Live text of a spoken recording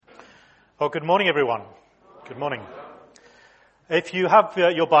Well, good morning, everyone. Good morning. If you have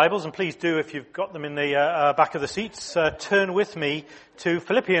your Bibles, and please do if you've got them in the back of the seats, turn with me to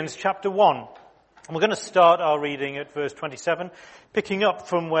Philippians chapter 1. And we're going to start our reading at verse 27, picking up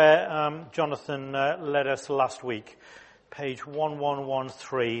from where Jonathan led us last week, page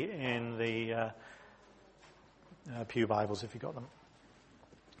 1113 in the Pew Bibles, if you've got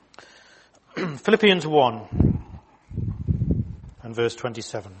them. Philippians 1 and verse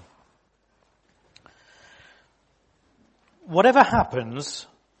 27. Whatever happens,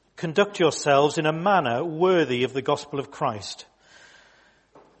 conduct yourselves in a manner worthy of the gospel of Christ.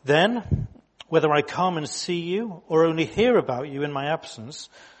 Then, whether I come and see you or only hear about you in my absence,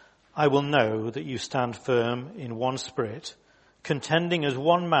 I will know that you stand firm in one spirit, contending as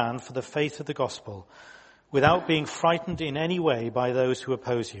one man for the faith of the gospel, without being frightened in any way by those who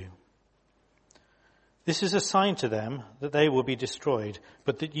oppose you. This is a sign to them that they will be destroyed,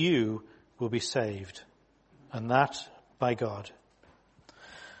 but that you will be saved, and that by God.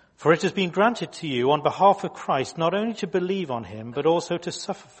 For it has been granted to you on behalf of Christ not only to believe on him, but also to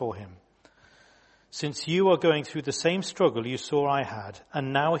suffer for him, since you are going through the same struggle you saw I had,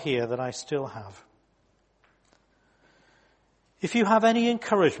 and now hear that I still have. If you have any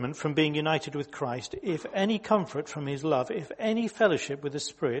encouragement from being united with Christ, if any comfort from his love, if any fellowship with the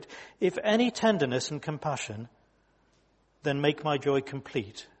Spirit, if any tenderness and compassion, then make my joy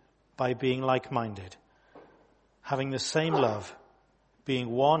complete by being like-minded, having the same love, being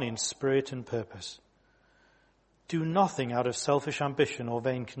one in spirit and purpose. Do nothing out of selfish ambition or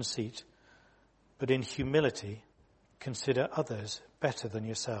vain conceit, but in humility consider others better than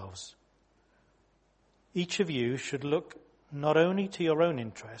yourselves. Each of you should look not only to your own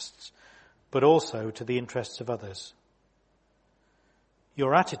interests, but also to the interests of others.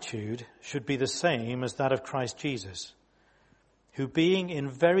 Your attitude should be the same as that of Christ Jesus, who being in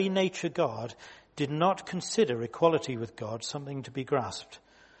very nature God, did not consider equality with God something to be grasped,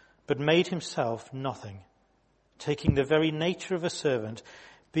 but made himself nothing, taking the very nature of a servant,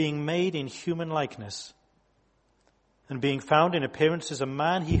 being made in human likeness. And being found in appearance as a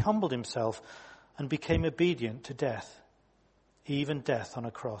man, he humbled himself and became obedient to death, even death on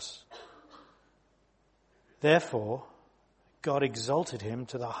a cross. Therefore, God exalted him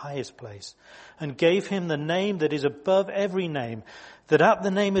to the highest place and gave him the name that is above every name, that at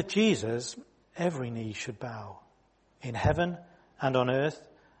the name of Jesus every knee should bow, in heaven and on earth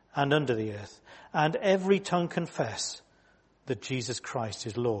and under the earth, and every tongue confess that Jesus Christ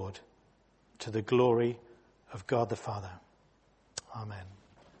is Lord, to the glory of God the Father. Amen.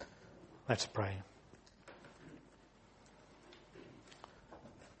 Let's pray.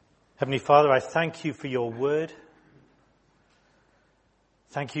 Heavenly Father, I thank you for your word.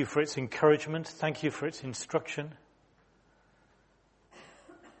 Thank you for its encouragement. Thank you for its instruction.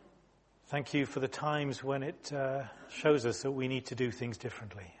 Thank you for the times when it shows us that we need to do things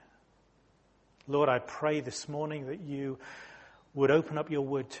differently. Lord, I pray this morning that you would open up your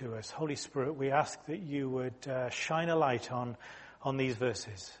word to us. Holy Spirit, we ask that you would shine a light on these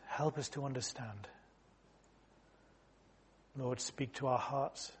verses. Help us to understand. Lord, speak to our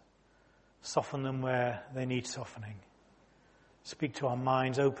hearts. Soften them where they need softening. Speak to our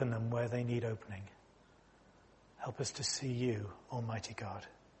minds. Open them where they need opening. Help us to see you, Almighty God.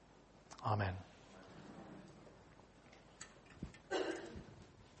 Amen.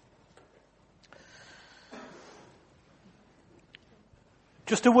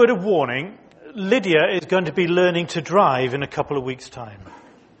 Just a word of warning. Lydia is going to be learning to drive in a couple of weeks' time.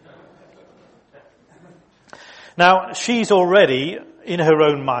 Now, she's already, in her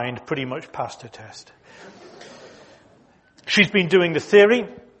own mind, pretty much passed her test. She's been doing the theory,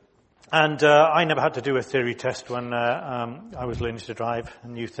 and I never had to do a theory test when I was learning to drive, a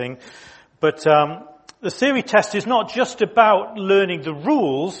new thing. But the theory test is not just about learning the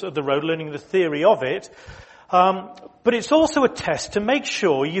rules of the road, learning the theory of it, but it's also a test to make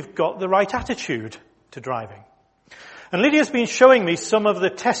sure you've got the right attitude to driving. And Lydia's been showing me some of the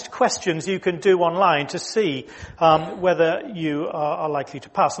test questions you can do online to see whether you are likely to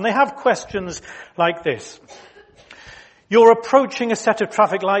pass. And they have questions like this. You're approaching a set of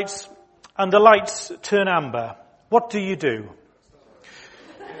traffic lights and the lights turn amber. What do you do?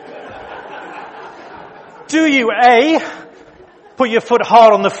 Do you A, put your foot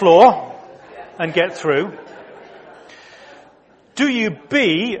hard on the floor and get through? Do you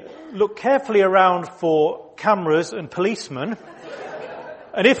B, look carefully around for cameras and policemen,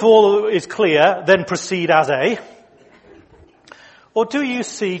 and if all is clear, then proceed as A? Or do you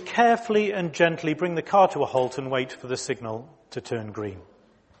C, carefully and gently bring the car to a halt and wait for the signal to turn green?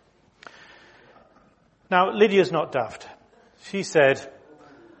 Now, Lydia's not daft. She said,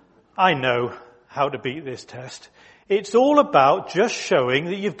 I know how to beat this test. It's all about just showing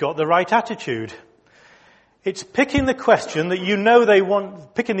that you've got the right attitude. It's picking the question that you know they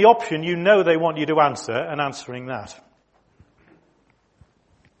want, picking the option you know they want you to answer and answering that.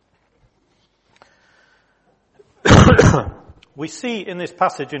 We see in this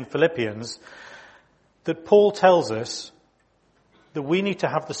passage in Philippians that Paul tells us that we need to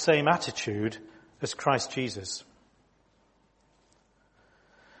have the same attitude as Christ Jesus.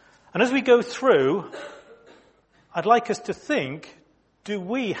 And as we go through, I'd like us to think, do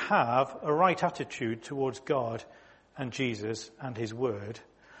we have a right attitude towards God and Jesus and his word?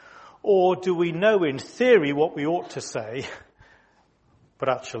 Or do we know in theory what we ought to say, but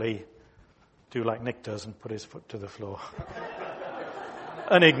actually do like Nick does and put his foot to the floor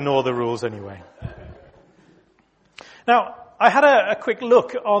and ignore the rules anyway? Now, I had a quick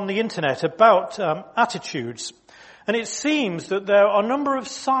look on the internet about attitudes, and it seems that there are a number of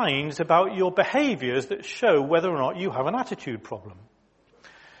signs about your behaviors that show whether or not you have an attitude problem.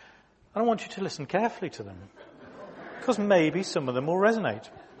 And I want you to listen carefully to them, because maybe some of them will resonate.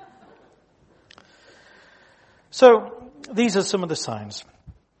 So, these are some of the signs.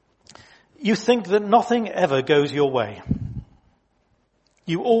 You think that nothing ever goes your way.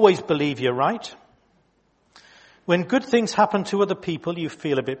 You always believe you're right. When good things happen to other people, you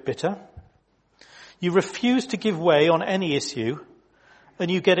feel a bit bitter. You refuse to give way on any issue,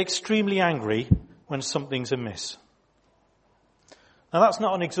 and you get extremely angry when something's amiss. Now, that's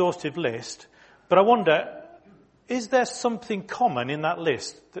not an exhaustive list, but I wonder, is there something common in that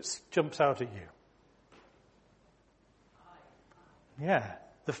list that jumps out at you? Yeah,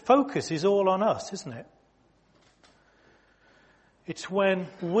 the focus is all on us, isn't it? It's when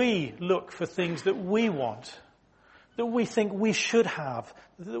we look for things that we want, that we think we should have,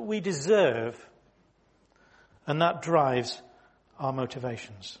 that we deserve, and that drives our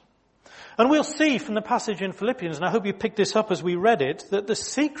motivations. And we'll see from the passage in Philippians, and I hope you picked this up as we read it, that the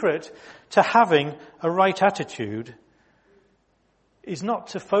secret to having a right attitude is not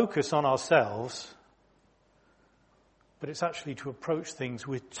to focus on ourselves, but it's actually to approach things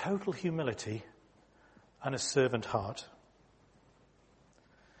with total humility and a servant heart.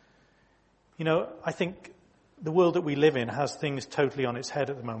 You know, I think the world that we live in has things totally on its head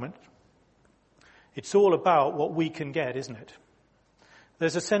at the moment. It's all about what we can get, isn't it?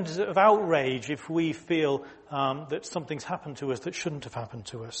 There's a sense of outrage if we feel that something's happened to us that shouldn't have happened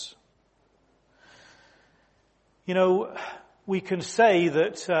to us. You know, we can say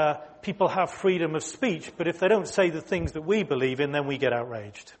that people have freedom of speech, but if they don't say the things that we believe in, then we get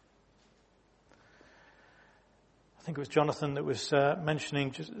outraged. I think it was Jonathan that was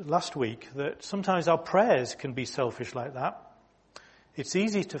mentioning just last week that sometimes our prayers can be selfish like that. It's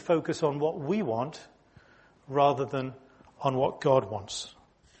easy to focus on what we want rather than on what God wants.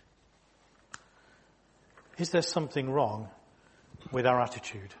 Is there something wrong with our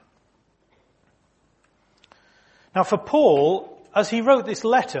attitude? Now for Paul, as he wrote this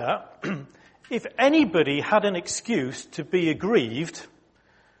letter, if anybody had an excuse to be aggrieved,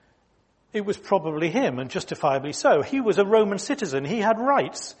 it was probably him, and justifiably so. He was a Roman citizen. He had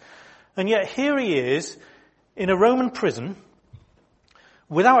rights. And yet here he is in a Roman prison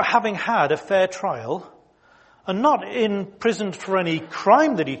without having had a fair trial, and not imprisoned for any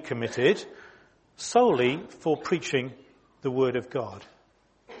crime that he'd committed, solely for preaching the word of God.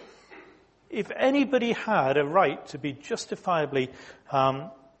 If anybody had a right to be justifiably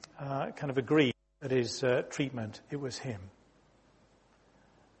kind of aggrieved at his treatment, it was him.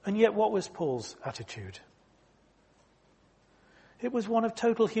 And yet what was Paul's attitude? It was one of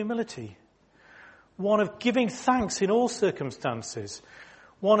total humility, one of giving thanks in all circumstances,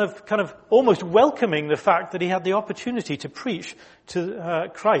 one of kind of almost welcoming the fact that he had the opportunity to preach to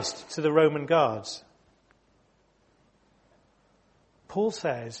Christ to the Roman guards. Paul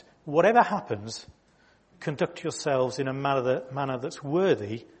says, whatever happens, conduct yourselves in a manner that's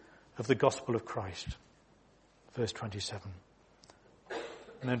worthy of the gospel of Christ. Verse 27.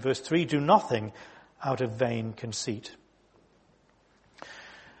 And then verse 3, do nothing out of vain conceit.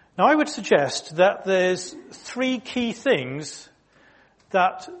 Now I would suggest that there's three key things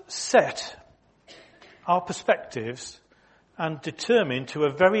that set our perspectives and determine to a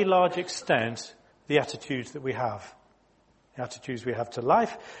very large extent the attitudes that we have. The attitudes we have to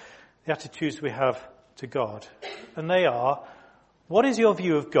life, the attitudes we have to God. And they are, what is your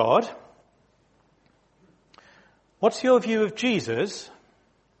view of God? What's your view of Jesus?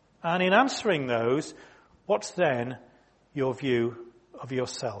 And in answering those, what's then your view of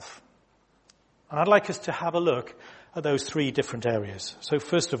yourself? And I'd like us to have a look at those three different areas. So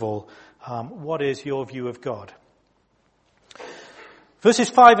first of all, what is your view of God? Verses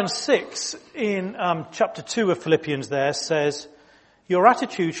 5 and 6 in chapter 2 of Philippians there says, your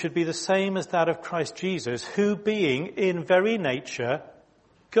attitude should be the same as that of Christ Jesus, who being in very nature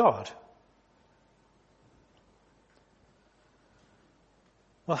God.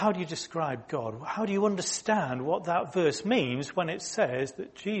 Well, how do you describe God? How do you understand what that verse means when it says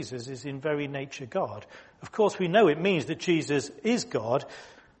that Jesus is in very nature God? Of course, we know it means that Jesus is God,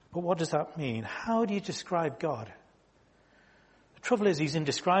 but what does that mean? How do you describe God? The trouble is, he's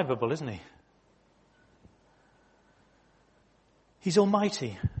indescribable, isn't he? He's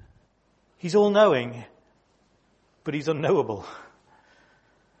almighty. He's all-knowing, but he's unknowable.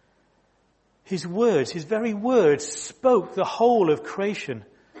 His words, his very words, spoke the whole of creation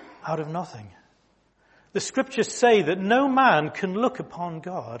out of nothing. The scriptures say that no man can look upon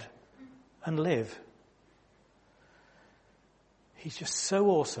God and live. He's just so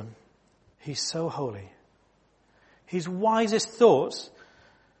awesome. He's so holy. His wisest thoughts,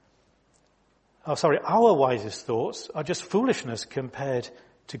 our wisest thoughts are just foolishness compared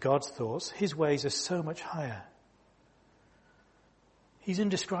to God's thoughts. His ways are so much higher. He's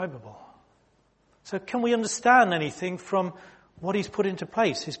indescribable. So can we understand anything from what he's put into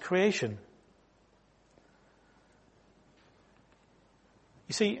place, his creation?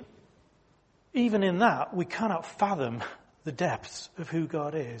 You see, even in that, we cannot fathom the depths of who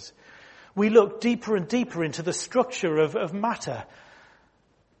God is. We look deeper and deeper into the structure of matter.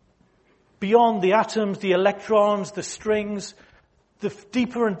 Beyond the atoms, the electrons, the strings, the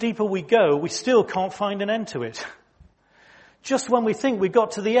deeper and deeper we go, we still can't find an end to it. Just when we think we've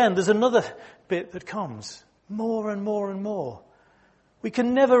got to the end, there's another bit that comes. More and more and more. We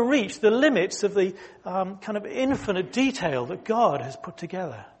can never reach the limits of the kind of infinite detail that God has put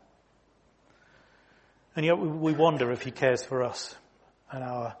together. And yet we wonder if he cares for us and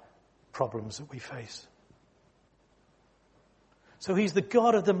our problems that we face. So he's the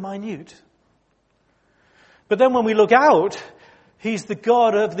God of the minute. But then when we look out, he's the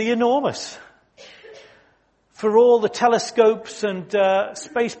God of the enormous. For all the telescopes and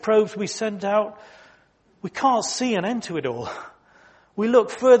space probes we send out, we can't see an end to it all. We look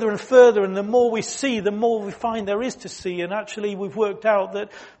further and further, and the more we see, the more we find there is to see. And actually, we've worked out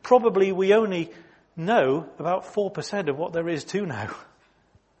that probably we only know about 4% of what there is to know.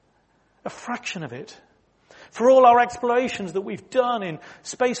 A fraction of it. For all our explorations that we've done in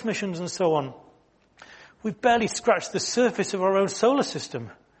space missions and so on, we've barely scratched the surface of our own solar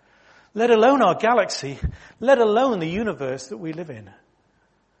system, let alone our galaxy, let alone the universe that we live in.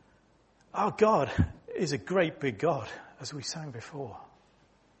 Our God is a great big God, as we sang before.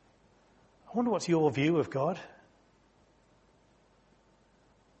 I wonder what's your view of God?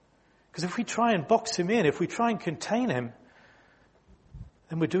 Because if we try and box him in, if we try and contain him,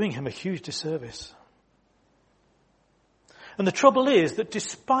 then we're doing him a huge disservice. And the trouble is that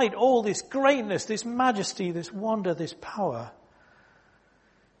despite all this greatness, this majesty, this wonder, this power,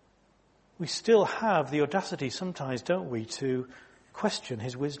 we still have the audacity sometimes, don't we, to question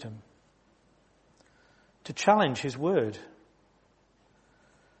his wisdom, to challenge his word,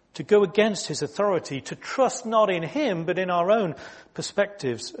 to go against his authority, to trust not in him, but in our own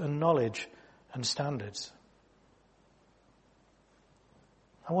perspectives and knowledge and standards.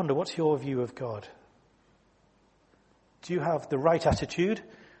 I wonder, what's your view of God? Do you have the right attitude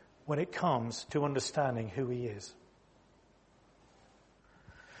when it comes to understanding who he is?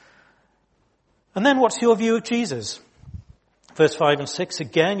 And then what's your view of Jesus? Verse 5 and 6,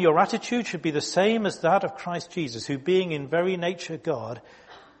 again, your attitude should be the same as that of Christ Jesus, who being in very nature God,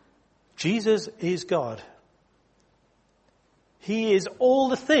 Jesus is God. He is all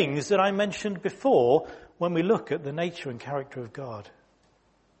the things that I mentioned before when we look at the nature and character of God.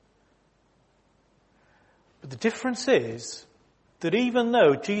 But the difference is that even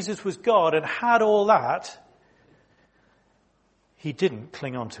though Jesus was God and had all that, he didn't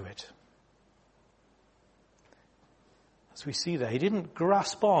cling on to it. As we see there, he didn't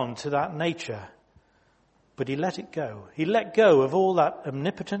grasp on to that nature, but he let it go. He let go of all that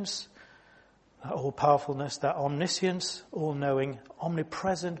omnipotence, that all-powerfulness, that omniscience, all-knowing,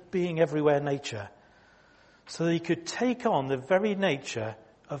 omnipresent, being everywhere nature, so that he could take on the very nature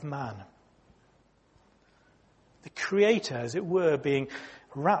of man. The creator, as it were, being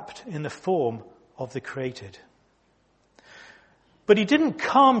wrapped in the form of the created. But he didn't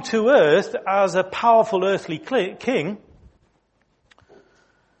come to earth as a powerful earthly king.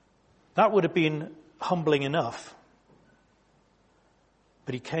 That would have been humbling enough.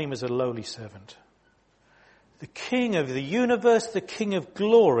 But he came as a lowly servant. The King of the universe, the King of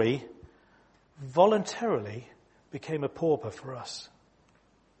glory, voluntarily became a pauper for us.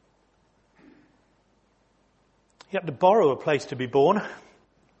 He had to borrow a place to be born.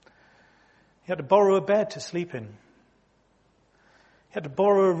 He had to borrow a bed to sleep in. He had to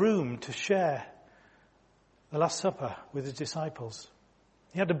borrow a room to share the Last Supper with his disciples.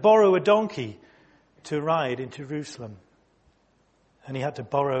 He had to borrow a donkey to ride into Jerusalem. And he had to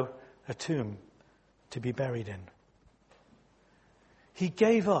borrow a tomb to be buried in. He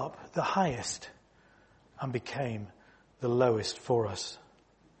gave up the highest and became the lowest for us.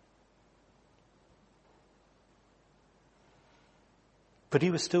 But he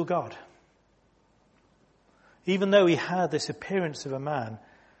was still God. Even though he had this appearance of a man,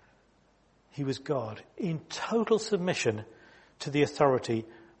 he was God in total submission to the authority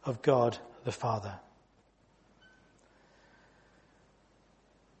of God the Father.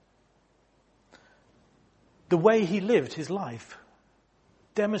 The way he lived his life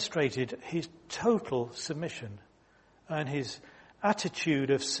demonstrated his total submission and his attitude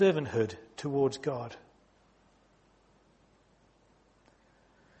of servanthood towards God.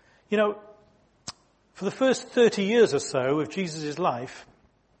 You know, for the first 30 years or so of Jesus' life,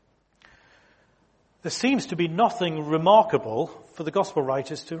 there seems to be nothing remarkable for the gospel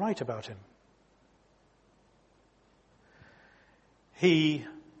writers to write about him. He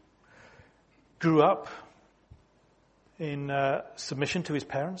grew up in submission to his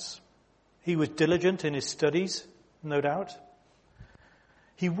parents. He was diligent in his studies, no doubt.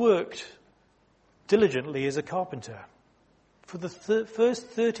 He worked diligently as a carpenter. For the first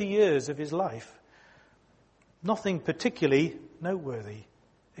 30 years of his life, nothing particularly noteworthy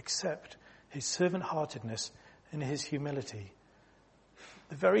except his servant-heartedness and his humility.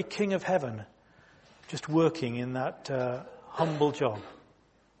 The very King of Heaven just working in that humble job.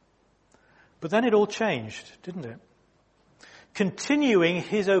 But then it all changed, didn't it? Continuing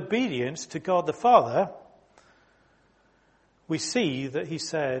his obedience to God the Father, we see that he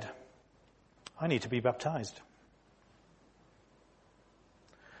said, I need to be baptized.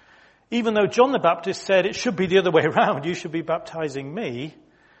 Even though John the Baptist said it should be the other way around, you should be baptizing me,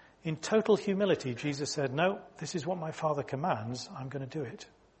 in total humility, Jesus said, no, this is what my Father commands, I'm going to do it.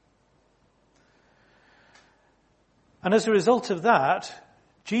 And as a result of that,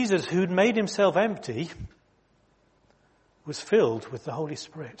 Jesus, who'd made himself empty, was filled with the Holy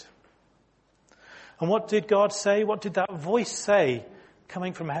Spirit. And what did God say? What did that voice say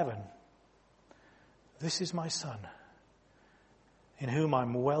coming from heaven? This is my Son, in whom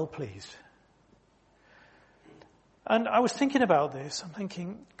I'm well pleased. And I was thinking about this. I'm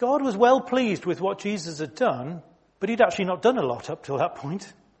thinking, God was well pleased with what Jesus had done, but he'd actually not done a lot up till that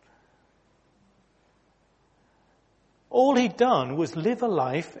point. All he'd done was live a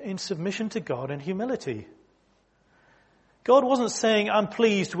life in submission to God and humility. God wasn't saying, I'm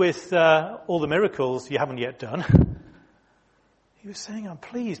pleased with all the miracles you haven't yet done. He was saying, I'm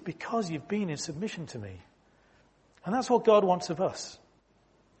pleased because you've been in submission to me. And that's what God wants of us.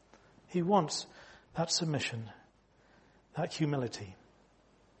 He wants that submission, that humility.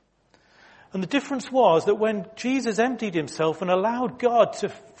 And the difference was that when Jesus emptied himself and allowed God to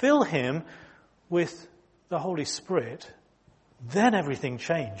fill him with the Holy Spirit, then everything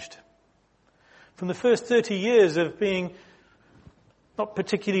changed. From the first 30 years of being not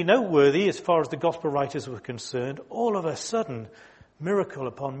particularly noteworthy as far as the gospel writers were concerned, all of a sudden, miracle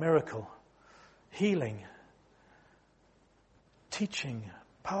upon miracle, healing, teaching,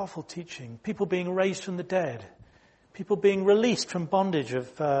 powerful teaching, people being raised from the dead, people being released from bondage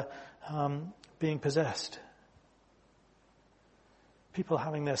of being possessed, people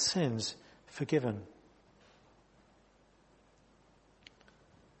having their sins forgiven.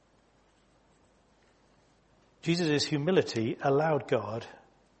 Jesus' humility allowed God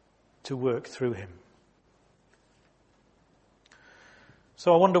to work through him.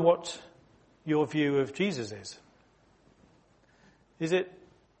 So I wonder what your view of Jesus is. Is it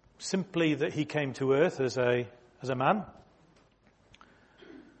simply that he came to earth as a man?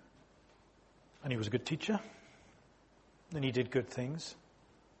 And he was a good teacher? And he did good things?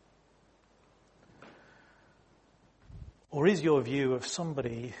 Or is your view of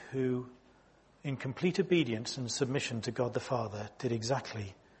somebody who, in complete obedience and submission to God the Father, did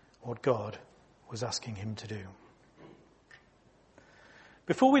exactly what God was asking him to do?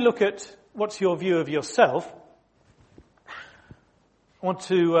 Before we look at what's your view of yourself, I want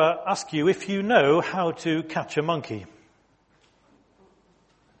to ask you if you know how to catch a monkey.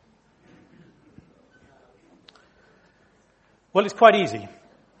 Well, it's quite easy.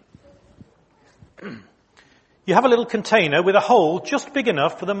 You have a little container with a hole just big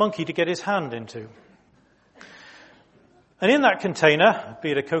enough for the monkey to get his hand into. And in that container,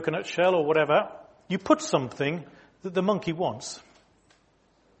 be it a coconut shell or whatever, you put something that the monkey wants.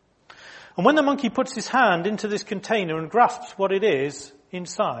 And when the monkey puts his hand into this container and grasps what it is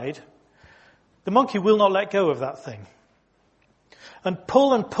inside, the monkey will not let go of that thing. And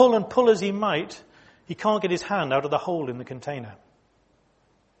pull and pull and pull as he might, he can't get his hand out of the hole in the container.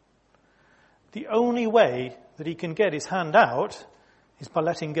 The only way that he can get his hand out is by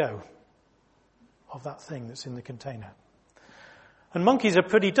letting go of that thing that's in the container. And monkeys are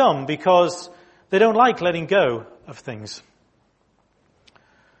pretty dumb because they don't like letting go of things.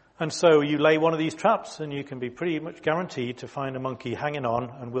 And so you lay one of these traps and you can be pretty much guaranteed to find a monkey hanging on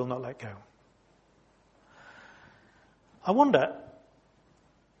and will not let go. I wonder,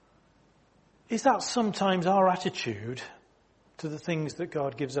 is that sometimes our attitude to the things that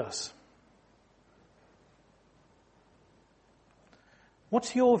God gives us?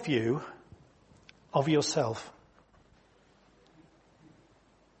 What's your view of yourself?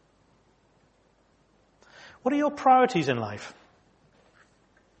 What are your priorities in life?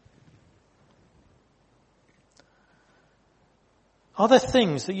 Are there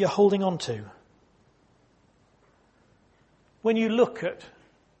things that you're holding on to? When you look at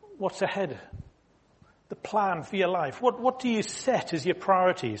what's ahead, the plan for your life, what do you set as your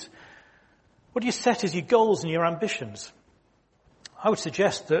priorities? What do you set as your goals and your ambitions? I would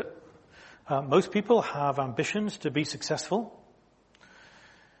suggest that most people have ambitions to be successful.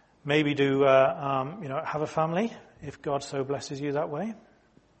 Maybe to have a family, if God so blesses you that way.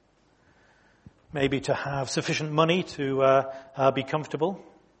 Maybe to have sufficient money to be comfortable.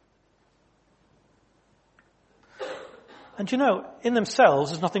 And in themselves,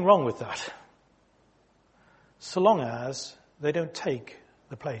 there's nothing wrong with that. So long as they don't take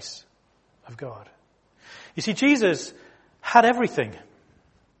the place of God. You see, Jesus had everything.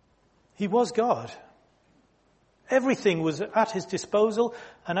 He was God. Everything was at his disposal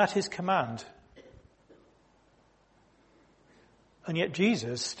and at his command. And yet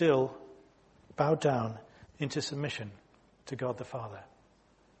Jesus still bowed down into submission to God the Father.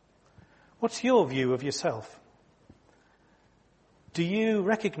 What's your view of yourself? Do you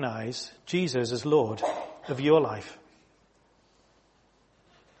recognize Jesus as Lord of your life?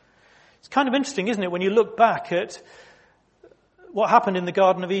 It's kind of interesting, isn't it, when you look back at what happened in the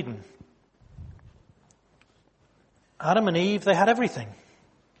Garden of Eden. Adam and Eve, they had everything.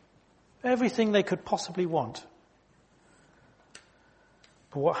 Everything they could possibly want.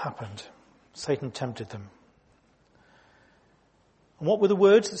 But what happened? Satan tempted them. And what were the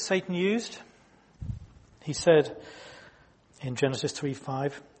words that Satan used? He said in Genesis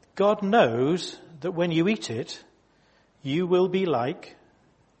 3:5, God knows that when you eat it, you will be like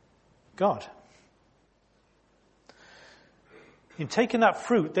God. In taking that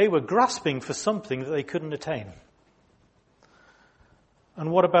fruit, they were grasping for something that they couldn't attain. And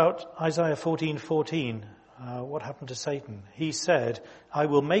what about Isaiah 14:14? What happened to Satan? He said, I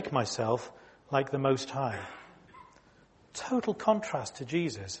will make myself like the Most High. Total contrast to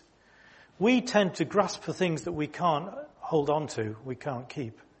Jesus. We tend to grasp for things that we can't hold on to, we can't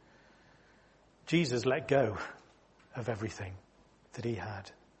keep. Jesus let go of everything that he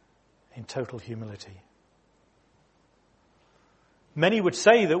had in total humility. Many would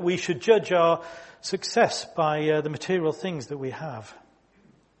say that we should judge our success by the material things that we have.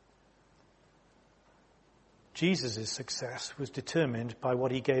 Jesus' success was determined by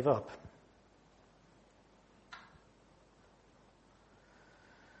what he gave up.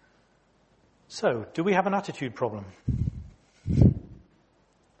 So, do we have an attitude problem?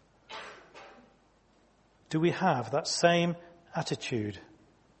 Do we have that same attitude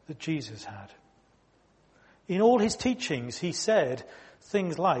that Jesus had? In all his teachings, he said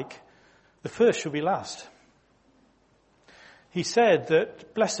things like, the first shall be last. He said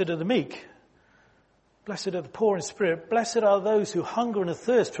that blessed are the meek, blessed are the poor in spirit, blessed are those who hunger and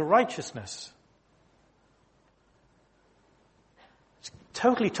thirst for righteousness. It's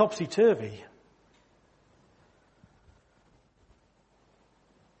totally topsy-turvy.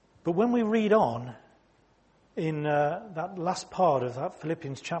 But when we read on in that last part of that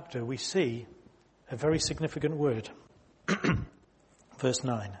Philippians chapter, we see a very significant word. Verse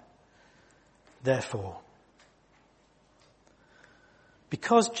 9. Therefore,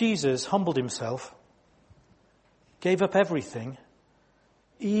 because Jesus humbled himself, gave up everything,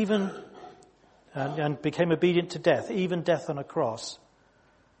 even and became obedient to death, even death on a cross.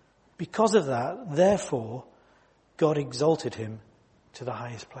 Because of that, therefore, God exalted him to the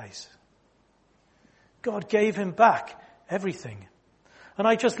highest place. God gave him back everything. And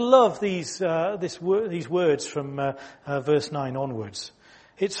I just love these words from verse 9 onwards.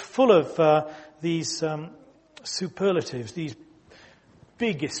 It's full of these superlatives, these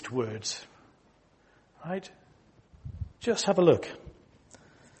biggest words. Right? Just have a look.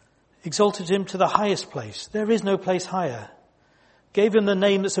 exalted him to the highest place. There is no place higher. Gave him the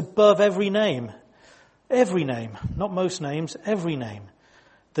name that's above every name. Every name, not most names, every name.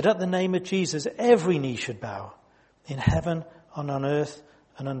 That at the name of Jesus, every knee should bow, in heaven and on earth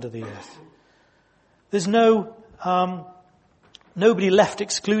and under the earth. There's nobody left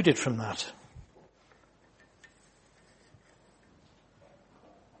excluded from that.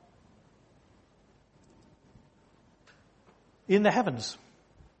 In the heavens,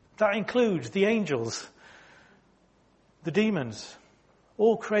 that includes the angels, the demons,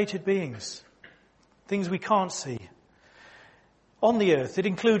 all created beings, things we can't see. On the earth, it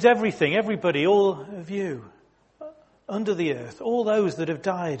includes everything, everybody, all of you. Under the earth, all those that have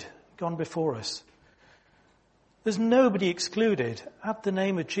died, gone before us. There's nobody excluded. At the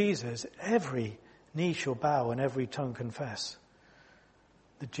name of Jesus, every knee shall bow and every tongue confess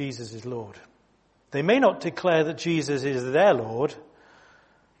that Jesus is Lord. They may not declare that Jesus is their Lord,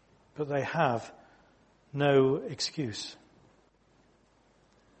 but they have no excuse.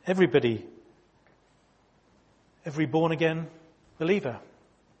 Everybody, every born-again believer,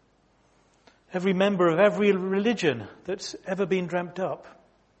 every member of every religion that's ever been dreamt up,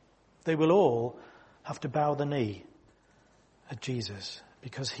 they will all have to bow the knee at Jesus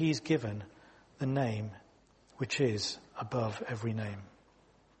because he's given the name which is above every name.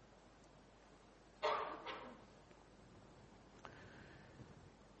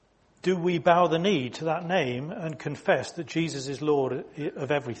 Do we bow the knee to that name and confess that Jesus is Lord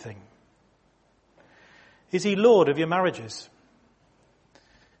of everything? Is he Lord of your marriages?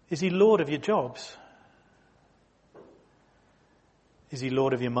 Is he Lord of your jobs? Is he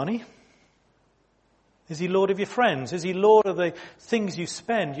Lord of your money? Is he Lord of your friends? Is he Lord of the things you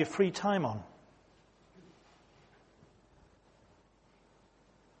spend your free time on?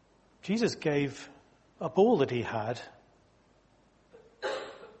 Jesus gave up all that he had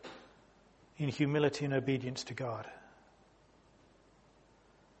in humility and obedience to God.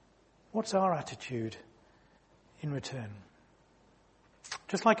 What's our attitude in return?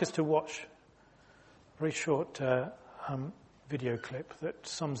 Just like us to watch a very short video clip that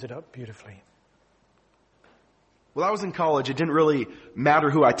sums it up beautifully. When I was in college, it didn't really matter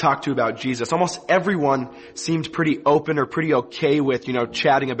who I talked to about Jesus. Almost everyone seemed pretty open or pretty okay with,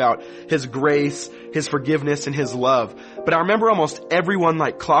 chatting about his grace, his forgiveness, and his love. But I remember almost everyone,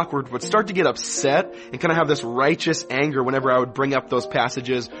 like clockwork, would start to get upset and kind of have this righteous anger whenever I would bring up those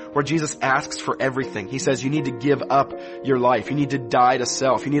passages where Jesus asks for everything. He says, you need to give up your life. You need to die to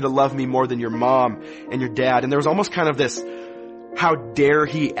self. You need to love me more than your mom and your dad. And there was almost kind of this how dare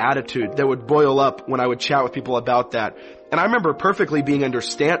he attitude that would boil up when I would chat with people about that. And I remember perfectly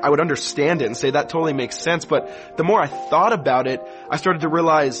I would understand it and say that totally makes sense. But the more I thought about it, I started to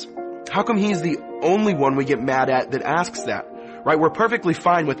realize, how come he's the only one we get mad at that asks that? Right? We're perfectly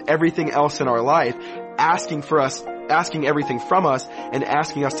fine with everything else in our life, asking everything from us and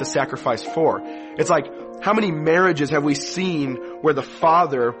asking us to sacrifice for. It's like, how many marriages have we seen where the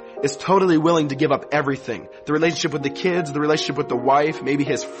father is totally willing to give up everything? The relationship with the kids, the relationship with the wife, maybe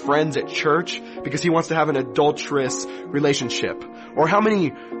his friends at church, because he wants to have an adulterous relationship. Or how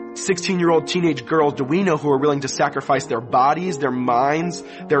many 16-year-old teenage girls do we know who are willing to sacrifice their bodies, their minds,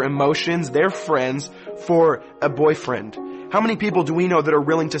 their emotions, their friends for a boyfriend? How many people do we know that are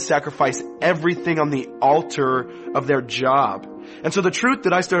willing to sacrifice everything on the altar of their job? And so the truth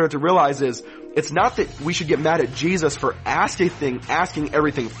that I started to realize is, it's not that we should get mad at Jesus for asking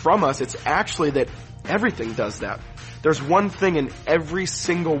everything from us. It's actually that everything does that. There's one thing in every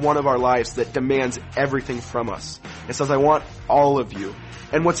single one of our lives that demands everything from us. It says, I want all of you.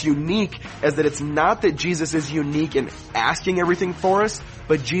 And what's unique is that it's not that Jesus is unique in asking everything for us,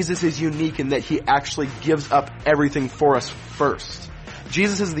 but Jesus is unique in that he actually gives up everything for us first.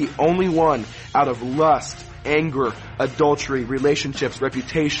 Jesus is the only one out of lust, anger, adultery, relationships,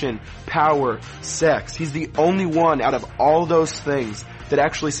 reputation, power, sex. He's the only one out of all those things that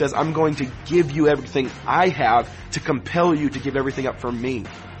actually says, I'm going to give you everything I have to compel you to give everything up for me.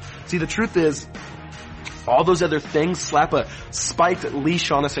 See, the truth is, all those other things slap a spiked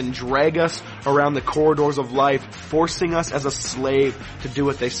leash on us and drag us around the corridors of life, forcing us as a slave to do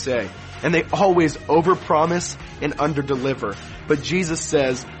what they say. And they always overpromise and underdeliver. But Jesus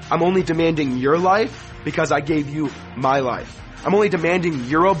says, I'm only demanding your life because I gave you my life. I'm only demanding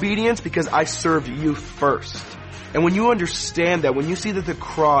your obedience because I served you first. And when you understand that, when you see that the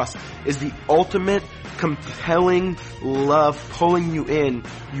cross is the ultimate compelling love pulling you in,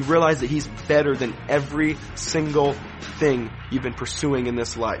 you realize that he's better than every single thing you've been pursuing in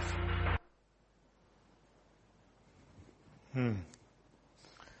this life.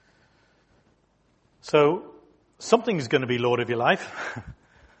 So, something's going to be Lord of your life.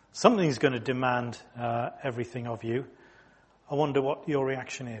 Something's going to demand everything of you. I wonder what your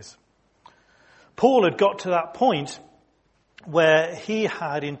reaction is. Paul had got to that point where he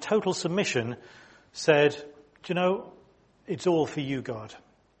had, in total submission, said, do you know, it's all for you, God.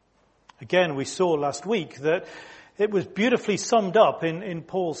 Again, we saw last week that it was beautifully summed up in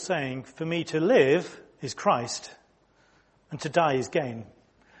Paul saying, for me to live is Christ, and to die is gain.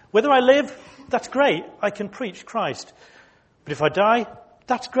 Whether I live, that's great. I can preach Christ. But if I die,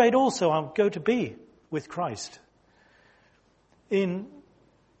 that's great also. I'll go to be with Christ. In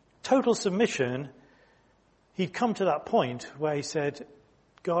total submission, he'd come to that point where he said,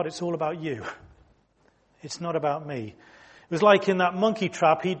 God, it's all about you. It's not about me. It was like in that monkey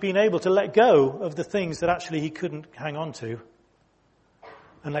trap, he'd been able to let go of the things that actually he couldn't hang on to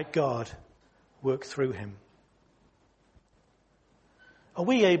and let God work through him. Are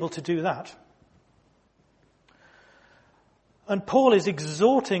we able to do that? And Paul is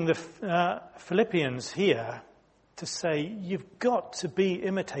exhorting the Philippians here to say, you've got to be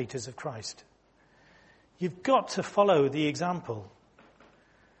imitators of Christ. You've got to follow the example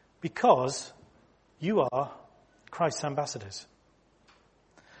because you are Christ's ambassadors.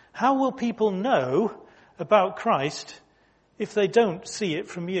 How will people know about Christ if they don't see it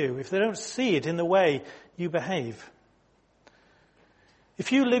from you, if they don't see it in the way you behave?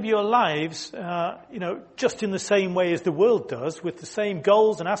 If you live your lives, just in the same way as the world does, with the same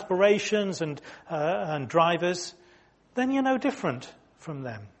goals and aspirations and drivers, then you're no different from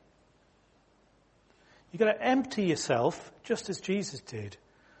them. You've got to empty yourself just as Jesus did,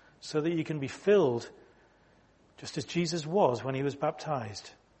 so that you can be filled just as Jesus was when he was baptized,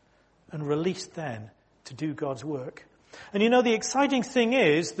 and released then to do God's work. And the exciting thing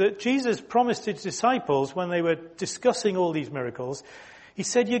is that Jesus promised his disciples when they were discussing all these miracles, he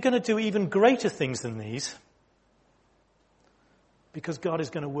said, you're going to do even greater things than these because God is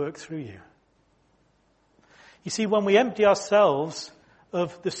going to work through you. You see, when we empty ourselves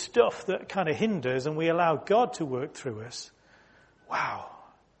of the stuff that kind of hinders and we allow God to work through us, wow,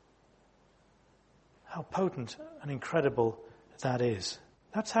 how potent and incredible that is.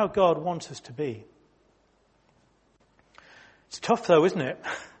 That's how God wants us to be. It's tough though, isn't it?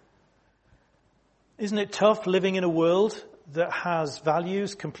 Isn't it tough living in a world that has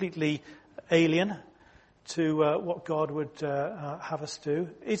values completely alien to what God would have us do?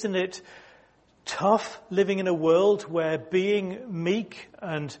 Isn't it tough living in a world where being meek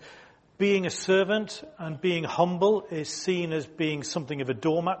and being a servant and being humble is seen as being something of a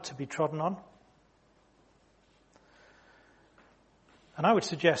doormat to be trodden on? And I would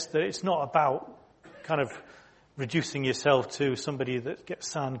suggest that it's not about kind of reducing yourself to somebody that gets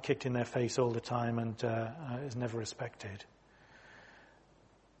sand kicked in their face all the time and is never respected.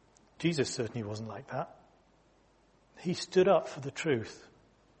 Jesus certainly wasn't like that. He stood up for the truth.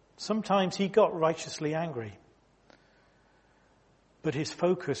 Sometimes he got righteously angry. But his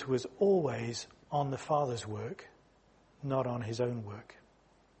focus was always on the Father's work, not on his own work.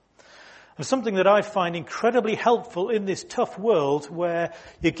 And something that I find incredibly helpful in this tough world where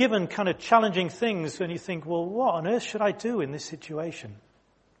you're given kind of challenging things and you think, well, what on earth should I do in this situation?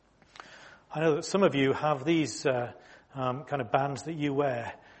 I know that some of you have these kind of bands that you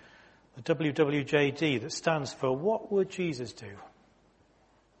wear. The WWJD, that stands for, what would Jesus do?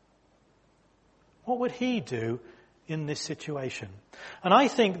 What would he do in this situation? And I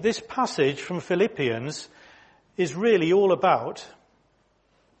think this passage from Philippians is really all about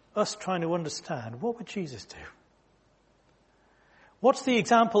us trying to understand, what would Jesus do? What's the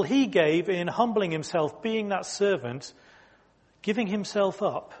example he gave in humbling himself, being that servant, giving himself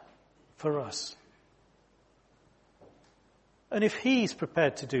up for us? And if he's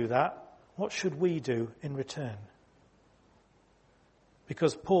prepared to do that, what should we do in return?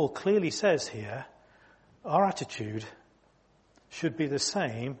 Because Paul clearly says here, our attitude should be the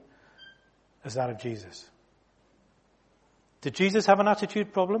same as that of Jesus. Did Jesus have an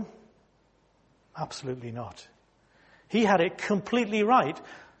attitude problem? Absolutely not. He had it completely right,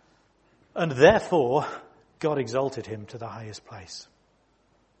 and therefore God exalted him to the highest place.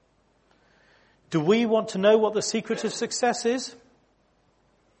 Do we want to know what the secret of success is?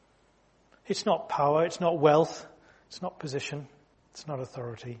 It's not power, it's not wealth, it's not position, it's not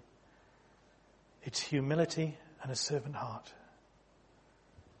authority. It's humility and a servant heart.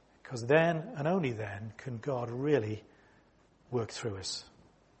 Because then, and only then, can God really work through us.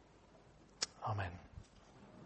 Amen.